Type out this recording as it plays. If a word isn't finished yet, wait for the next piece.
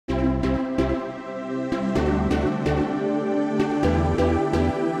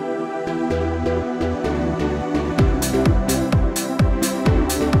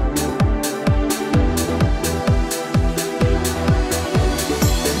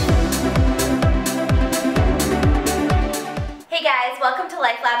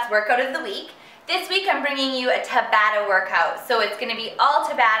workout of the week. This week I'm bringing you a Tabata workout. So it's going to be all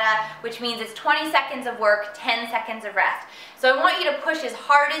Tabata, which means it's 20 seconds of work, 10 seconds of rest. So I want you to push as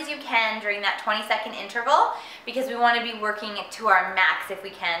hard as you can during that 20-second interval because we want to be working to our max if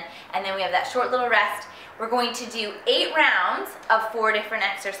we can, and then we have that short little rest. We're going to do 8 rounds of 4 different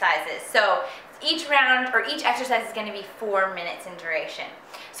exercises. So each round or each exercise is going to be 4 minutes in duration.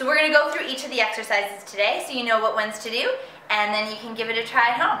 So we're going to go through each of the exercises today so you know what ones to do, and then you can give it a try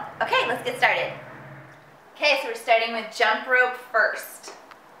at home. Okay, let's get started. Okay, so we're starting with jump rope first.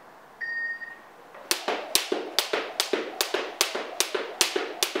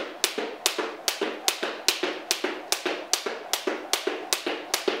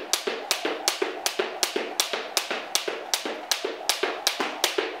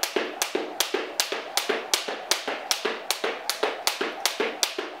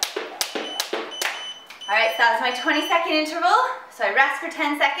 Alright, so that was my 20-second interval. So I rest for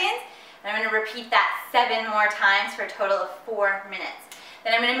 10 seconds, and I'm going to repeat that 7 more times for a total of 4 minutes.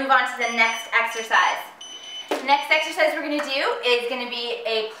 Then I'm going to move on to the next exercise. The next exercise we're going to do is going to be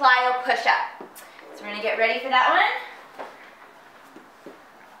a Plyo Pushup. So we're going to get ready for that one.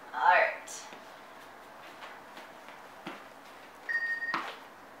 Alright.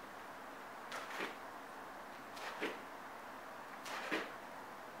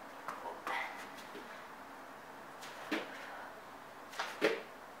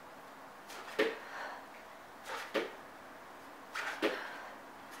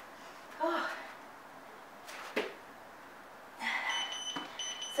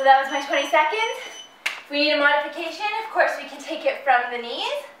 So that was my 20 seconds. If we need a modification, of course we can take it from the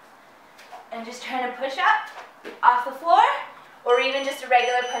knees and just trying to push up off the floor, or even just a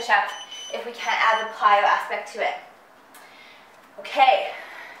regular push-up if we can't add the plyo aspect to it. Okay,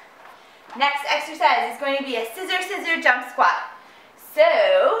 next exercise is going to be a scissor, scissor jump squat.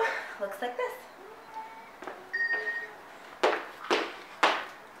 So, looks like this.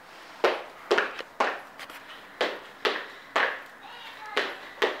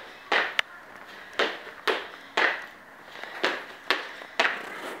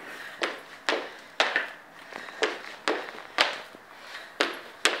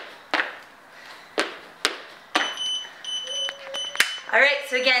 Alright,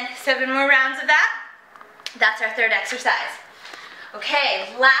 so again, 7 more rounds of that. That's our 3rd exercise.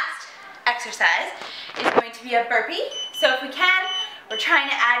 Okay, last exercise is going to be a burpee. So if we can, we're trying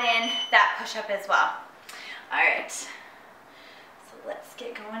to add in that push-up as well. Alright, so let's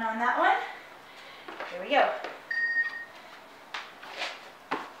get going on that one. Here we go.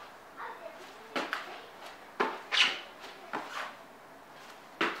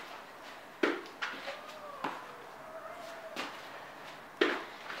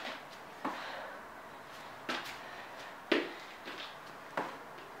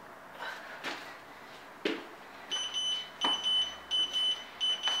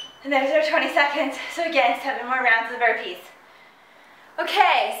 And there's our 20 seconds. So again, 7 more rounds of burpees.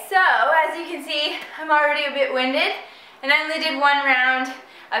 Okay, so as you can see, I'm already a bit winded, and I only did 1 round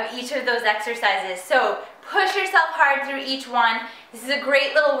of each of those exercises. So push yourself hard through each one. This is a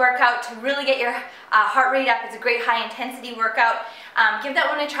great little workout to really get your heart rate up. It's a great high intensity workout. Give that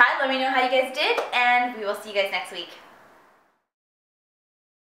one a try. Let me know how you guys did, and we will see you guys next week.